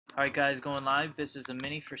Alright guys, going live. This is a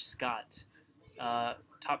mini for Scott.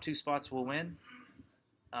 Top two spots will win.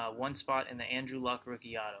 One spot in the Andrew Luck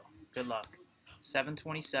Rookie Auto. Good luck.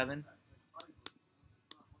 727.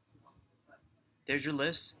 There's your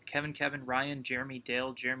list. Kevin, Ryan, Jeremy,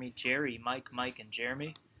 Dale, Jeremy, Jerry, Mike, and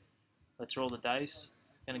Jeremy. Let's roll the dice.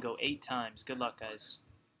 Gonna go 8 times. Good luck, guys.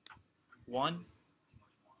 1,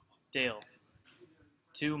 Dale.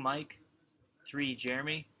 2, Mike. 3,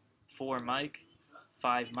 Jeremy. 4, Mike.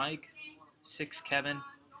 5, Mike. 6, Kevin.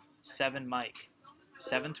 7, Mike.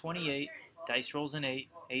 728. Dice rolls an 8.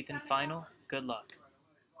 8th and final. Good luck.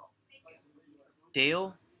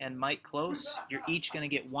 Dale and Mike close. You're each going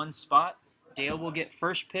to get 1 spot. Dale will get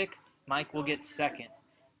first pick. Mike will get second.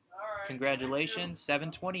 Congratulations.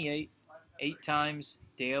 728. 8 times.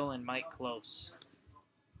 Dale and Mike close.